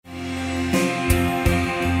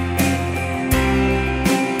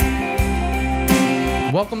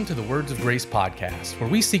Welcome to the Words of Grace podcast, where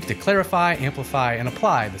we seek to clarify, amplify, and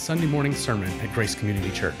apply the Sunday morning sermon at Grace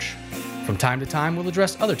Community Church. From time to time, we'll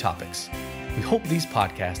address other topics. We hope these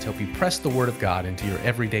podcasts help you press the Word of God into your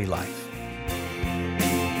everyday life.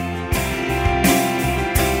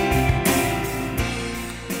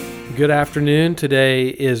 Good afternoon. Today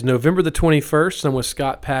is November the 21st. I'm with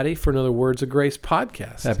Scott Patty for another Words of Grace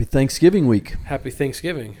podcast. Happy Thanksgiving week. Happy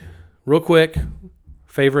Thanksgiving. Real quick,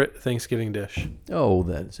 favorite Thanksgiving dish? Oh,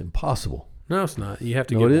 that's impossible. No, it's not. You have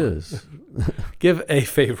to No, give it one. is. Give a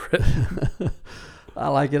favorite. I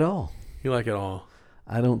like it all. You like it all.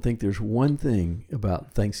 I don't think there's one thing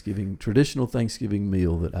about Thanksgiving, traditional Thanksgiving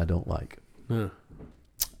meal that I don't like. Huh.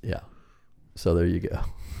 Yeah. So there you go.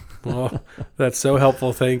 Well, that's so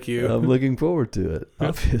helpful. Thank you. I'm looking forward to it,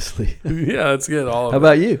 obviously. Yeah, that's good. All of How it.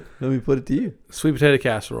 about you? Let me put it to you. Sweet potato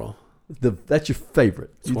casserole. That's your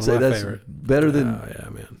favorite. It's You'd one say of my that's favorite. better than Oh, yeah,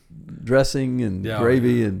 man. dressing and Yeah,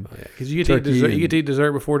 gravy and because you get to eat turkey dessert. You and- get to eat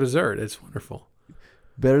dessert before dessert. It's wonderful.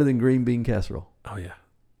 better than green bean casserole. Oh yeah.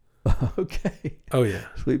 Okay. Oh yeah.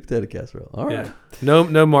 Sweet potato casserole. All right. Yeah.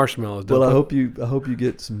 No marshmallows. Don't Well, I put- hope you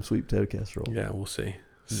get some sweet potato casserole. Yeah, we'll see.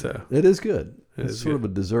 So It is good. It It's is sort good.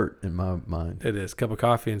 of a dessert in my mind. it is. Cup of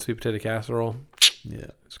coffee and sweet potato casserole. Yeah.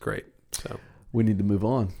 It's great. So We need to move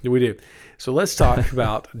on. we do. So let's talk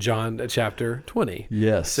about John chapter 20.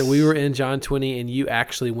 Yes. So we were in John 20, and you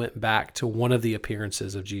actually went back to one of the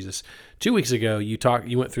appearances of Jesus 2 weeks ago. You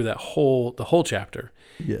went through the whole chapter,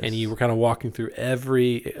 Yes. and you were kind of walking through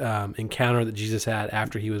every encounter that Jesus had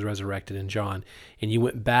after he was resurrected in John, and you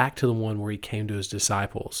went back to the one where he came to his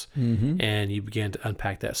disciples, and you began to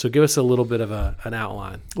unpack that. So give us a little bit of an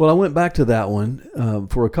outline. Well, I went back to that one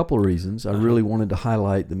for a couple of reasons. I really wanted to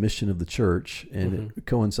highlight the mission of the church, and it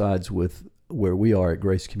coincides with where we are at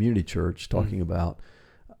Grace Community Church, talking about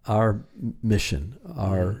our mission,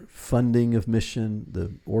 our funding of mission,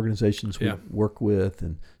 the organizations we work with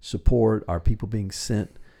and support, our people being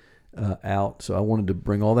sent out. So I wanted to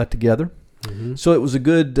bring all that together. So it was a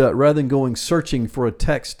good, rather than going searching for a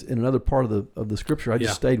text in another part of the scripture, I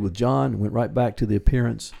just stayed with John, went right back to the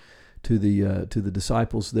appearance to the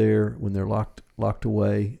disciples there when they're locked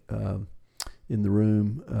away in the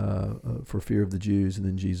room for fear of the Jews, and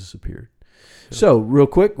then Jesus appeared. So real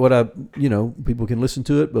quick, people can listen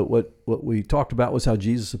to it, but what we talked about was how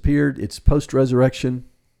Jesus appeared. It's post-resurrection.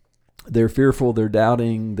 They're fearful, they're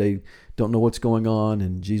doubting, they don't know what's going on,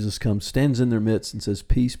 and Jesus comes, stands in their midst and says,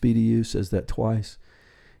 "Peace be to you," says that twice.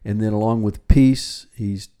 And then along with peace,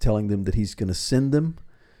 he's telling them that he's going to send them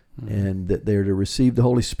and that they're to receive the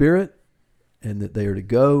Holy Spirit and that they are to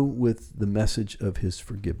go with the message of his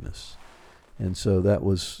forgiveness. And so that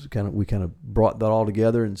was we brought that all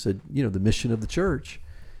together and said, the mission of the church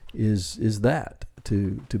is that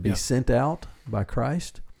to be sent out by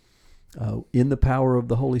Christ in the power of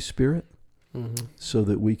the Holy Spirit, so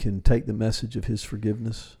that we can take the message of his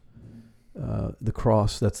forgiveness, the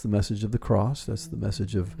cross. That's the message of the cross. That's the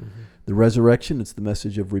message of the resurrection. It's the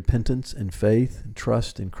message of repentance and faith and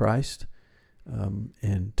trust in Christ,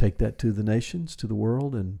 and take that to the nations, to the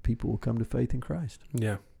world, and people will come to faith in Christ.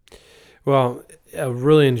 Yeah. Well, I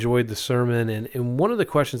really enjoyed the sermon, and one of the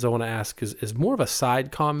questions I want to ask is more of a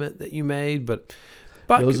side comment that you made, but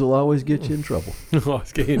those will always get you in trouble.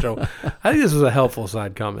 Always get you in trouble. I think this was a helpful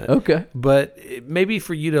side comment. Okay. But maybe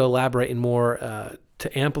for you to elaborate and more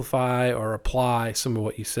to amplify or apply some of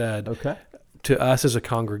what you said to us as a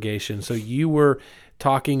congregation. So you were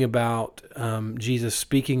talking about Jesus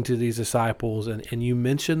speaking to these disciples, and you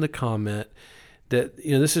mentioned the comment that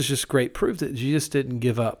this is just great proof that Jesus didn't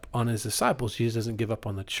give up on his disciples. Jesus doesn't give up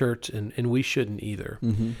on the church, and we shouldn't either.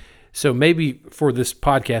 So maybe for this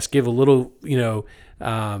podcast, give a little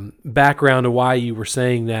background to why you were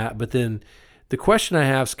saying that. But then the question I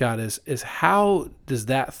have, Scott, is how does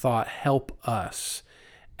that thought help us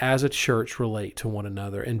as a church relate to one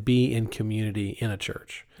another and be in community in a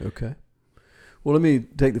church? Okay. Well, let me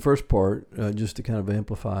take the first part just to kind of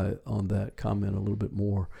amplify on that comment a little bit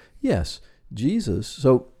more. Yes. Jesus,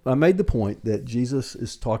 so I made the point that Jesus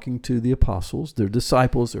is talking to the apostles. They're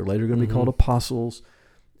disciples. They're later going to be called apostles.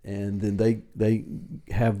 And then they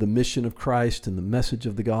have the mission of Christ and the message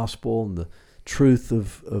of the gospel and the truth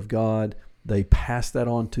of God. They pass that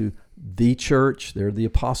on to the church. They're the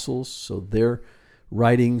apostles. So their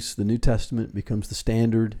writings, the New Testament, becomes the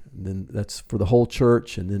standard. And then that's for the whole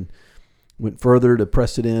church. And then went further to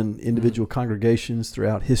press it in. Individual congregations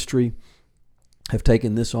throughout history have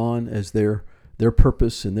taken this on as their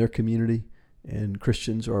purpose in their community, and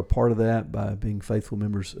Christians are a part of that by being faithful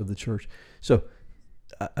members of the church. So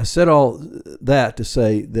I said all that to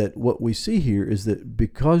say that what we see here is that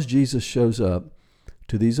because Jesus shows up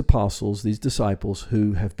to these apostles, these disciples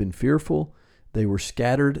who have been fearful. They were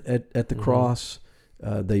scattered at the cross.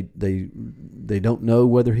 They don't know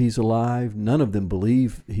whether he's alive. None of them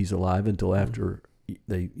believe he's alive until after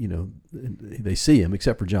they see him,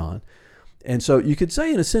 except for John. And so you could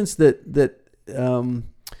say in a sense that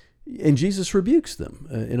and Jesus rebukes them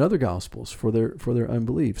in other gospels for their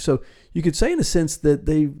unbelief. So you could say in a sense that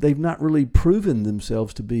they've not really proven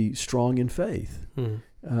themselves to be strong in faith.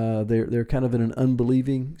 They're kind of in an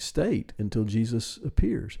unbelieving state until Jesus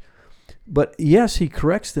appears. But yes, he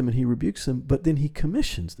corrects them and he rebukes them, but then he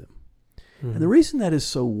commissions them. And the reason that is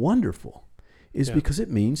so wonderful is because it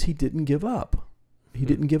means he didn't give up. He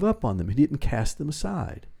didn't give up on them. He didn't cast them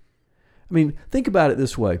aside. I mean, think about it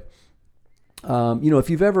this way. If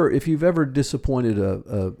you've ever disappointed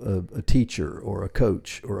a teacher or a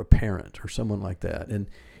coach or a parent or someone like that,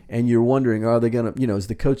 and you're wondering, are they going to, is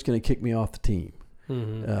the coach going to kick me off the team?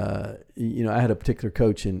 I had a particular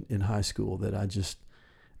coach in high school that I just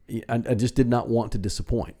did not want to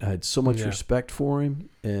disappoint. I had so much respect for him,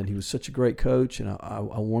 and he was such a great coach, and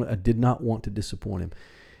I did not want to disappoint him.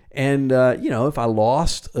 And if I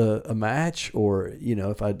lost a match, or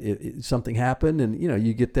if something happened, and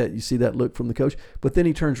you see that look from the coach, but then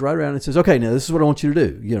he turns right around and says, "Okay, now this is what I want you to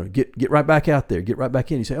do. Get right back out there, get right back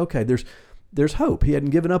in." You say, "Okay, there's hope." He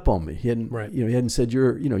hadn't given up on me. He hadn't he hadn't said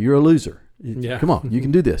you're a loser. Come on, you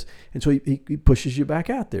can do this. And so he pushes you back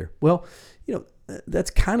out there. Well,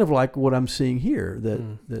 that's kind of like what I'm seeing here,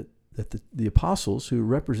 that the apostles who are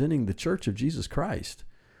representing the church of Jesus Christ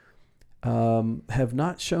have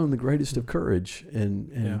not shown the greatest of courage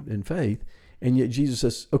and faith, and yet Jesus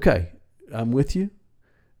says, "Okay, I'm with you.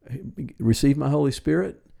 Receive my Holy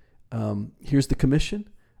Spirit. Here's the commission.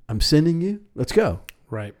 I'm sending you. Let's go."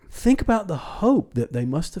 Right. Think about the hope that they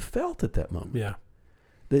must have felt at that moment. Yeah.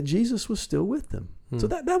 That Jesus was still with them. So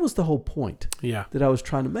that was the whole point that I was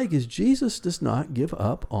trying to make, is Jesus does not give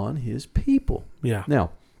up on his people. Yeah.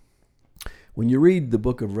 Now, when you read the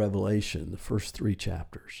book of Revelation, the first 3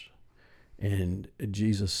 chapters, and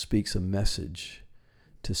Jesus speaks a message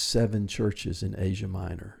to 7 churches in Asia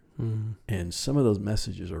Minor, and some of those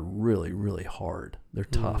messages are really, really hard. They're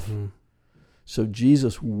tough. So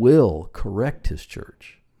Jesus will correct his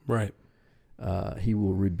church. Right. He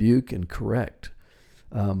will rebuke and correct.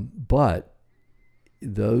 But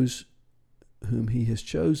those whom he has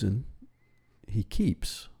chosen, he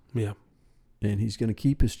keeps. Yeah. And he's going to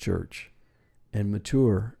keep his church and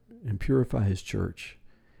mature and purify his church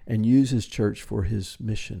and use his church for his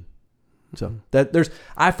mission. So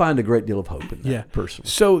I find a great deal of hope in that personally.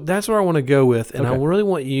 So that's where I want to go with, and I really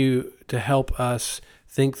want you to help us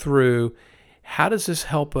think through, how does this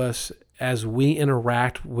help us as we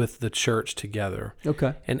interact with the church together?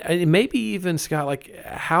 Okay. And maybe even, Scott, like,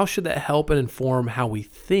 how should that help and inform how we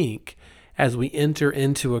think as we enter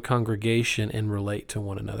into a congregation and relate to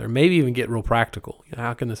one another? Maybe even get real practical.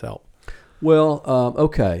 How can this help? Well,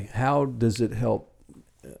 okay. How does it help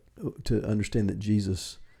to understand that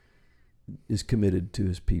Jesus is committed to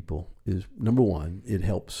his people? Is number one, it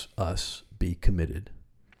helps us be committed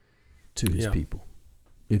to his people.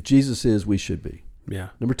 If Jesus is, we should be. Yeah.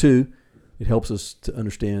 Number two, it helps us to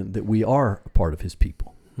understand that we are a part of his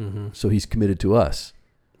people. So he's committed to us.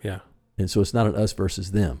 Yeah. And so it's not an us versus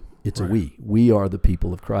them. It's a we. We are the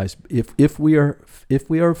people of Christ. If we are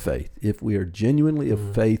of faith, if we are genuinely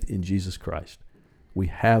of faith in Jesus Christ, we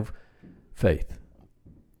have faith,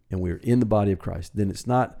 and we're in the body of Christ, then it's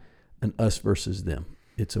not an us versus them.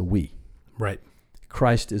 It's a we. Right.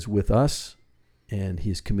 Christ is with us, and he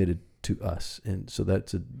is committed to us. And so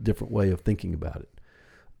that's a different way of thinking about it.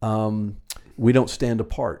 We don't stand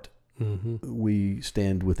apart. We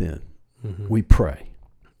stand within. We pray.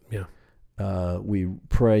 Yeah. We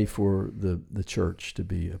pray for the church to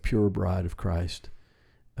be a pure bride of Christ,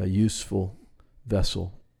 a useful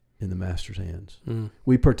vessel in the Master's hands.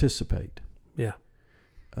 We participate. Yeah.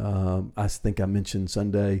 I think I mentioned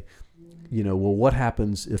Sunday, what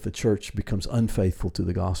happens if a church becomes unfaithful to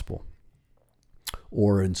the gospel,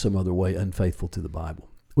 or in some other way unfaithful to the Bible?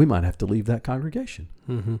 We might have to leave that congregation.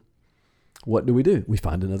 What do? We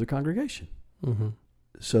find another congregation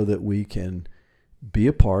so that we can be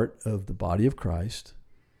a part of the body of Christ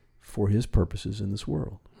for his purposes in this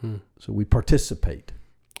world. So we participate.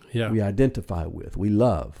 Yeah. We identify with. We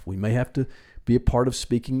love. We may have to be a part of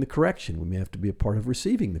speaking the correction. We may have to be a part of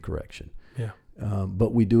receiving the correction. Yeah.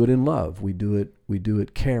 But we do it in love. We do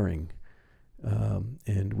it caring,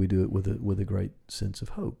 and we do it with a great sense of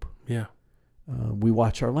hope. Yeah. We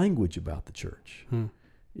watch our language about the church.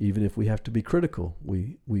 Even if we have to be critical,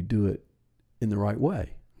 we do it in the right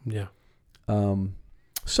way. Yeah.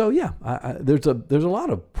 So yeah, there's a lot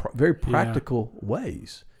of very practical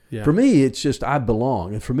ways. Yeah. For me, it's just I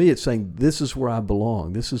belong, and for me, it's saying this is where I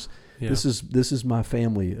belong. This is my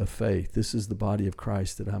family of faith. This is the body of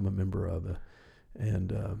Christ that I'm a member of,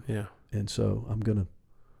 and so I'm gonna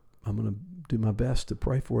do my best to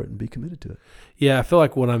pray for it and be committed to it. Yeah, I feel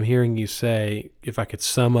like what I'm hearing you say, if I could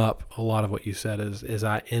sum up a lot of what you said, is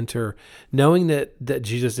I enter knowing that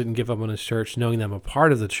Jesus didn't give up on his church, knowing that I'm a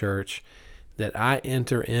part of the church, that I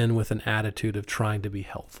enter in with an attitude of trying to be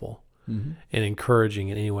helpful and encouraging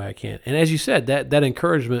in any way I can. And as you said, that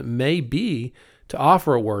encouragement may be to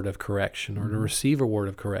offer a word of correction or to receive a word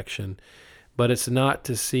of correction, but it's not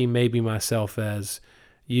to see maybe myself as,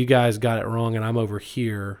 you guys got it wrong and I'm over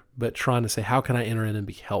here, but trying to say, how can I enter in and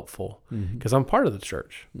be helpful? Because I'm part of the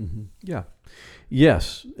church. Yeah.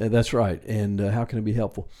 Yes, that's right. And how can it be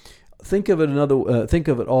helpful? Think of it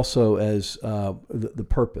also as the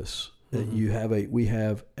purpose. That we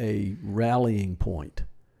have a rallying point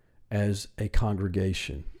as a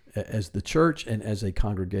congregation, as the church and as a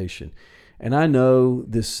congregation. And I know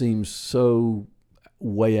this seems so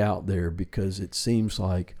way out there because it seems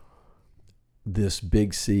like this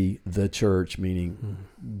big C, the church, meaning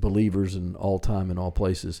believers in all time and all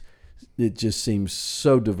places, it just seems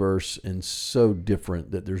so diverse and so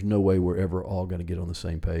different that there's no way we're ever all going to get on the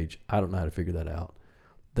same page. I don't know how to figure that out.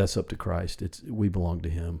 That's up to Christ. We belong to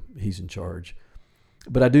him. He's in charge.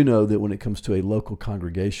 But I do know that when it comes to a local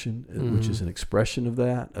congregation, which is an expression of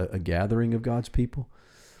that, a gathering of God's people,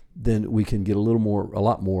 then we can get a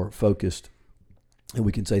lot more focused, and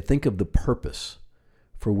we can say, think of the purpose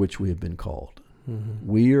for which we have been called.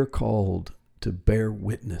 We are called to bear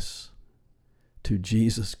witness to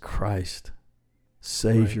Jesus Christ,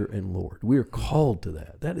 Savior and Lord. We are called to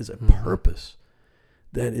that. That is a purpose.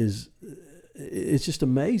 It's just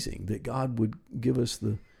amazing that God would give us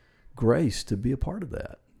the grace to be a part of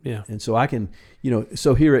that. Yeah. And so I can,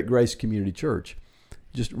 so here at Grace Community Church,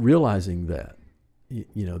 just realizing that,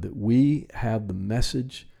 that we have the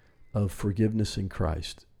message of forgiveness in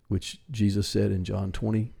Christ, which Jesus said in John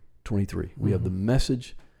 20:23. We have the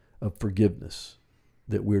message of forgiveness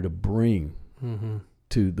that we're to bring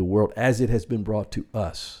to the world as it has been brought to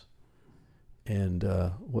us. And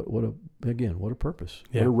what a purpose.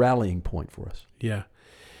 Yeah. What a rallying point for us. Yeah.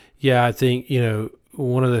 Yeah, I think,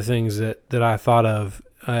 one of the things that I thought of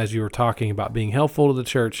as you were talking about being helpful to the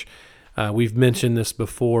church, we've mentioned this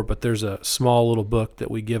before, but there's a small little book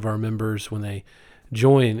that we give our members when they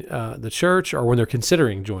join the church or when they're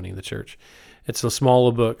considering joining the church. It's a small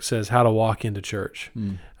little book, says how to walk into church.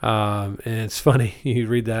 And it's funny, you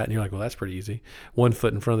read that and you're like, well, that's pretty easy. One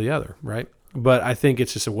foot in front of the other, right? But I think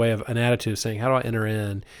it's just a way of an attitude of saying, how do I enter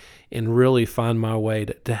in and really find my way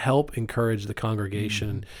to help encourage the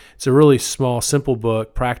congregation? It's a really small, simple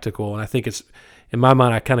book, practical, and I think it's, in my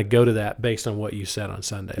mind, I kind of go to that based on what you said on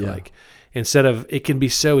Sunday. Yeah. Like, instead of, it can be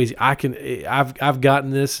so easy. I've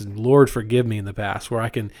gotten this, and Lord forgive me in the past, where I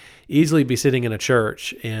can easily be sitting in a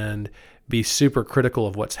church and be super critical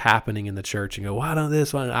of what's happening in the church and go, why don't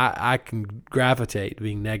this one? I can gravitate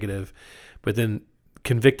being negative, but then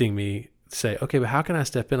convicting me, say, okay, but how can I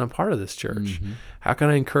step in? I'm part of this church. How can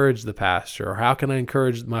I encourage the pastor, or how can I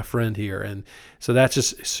encourage my friend here? And so that's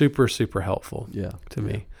just super, super helpful to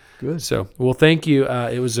me. Good. So, well, thank you.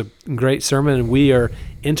 It was a great sermon, and we are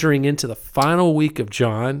entering into the final week of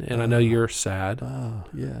John, and I know you're sad.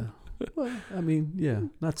 Yeah. Well, I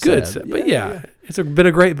mean, not good, sad. But it's been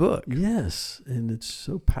a great book. Yes, and it's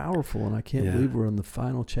so powerful, and I can't believe we're in the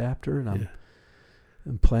final chapter, and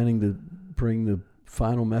I'm planning to bring the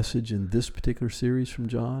final message in this particular series from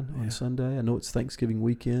John on Sunday. I know it's Thanksgiving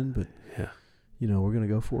weekend, but we're going to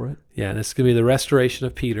go for it. Yeah, and it's going to be the restoration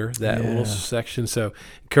of Peter, that little section. So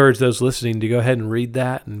encourage those listening to go ahead and read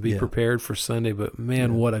that and be prepared for Sunday. But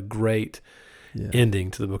man, what a great ending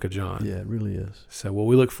to the book of John. Yeah, it really is. So,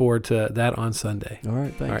 we look forward to that on Sunday. All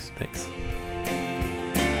right, thanks. All right, thanks.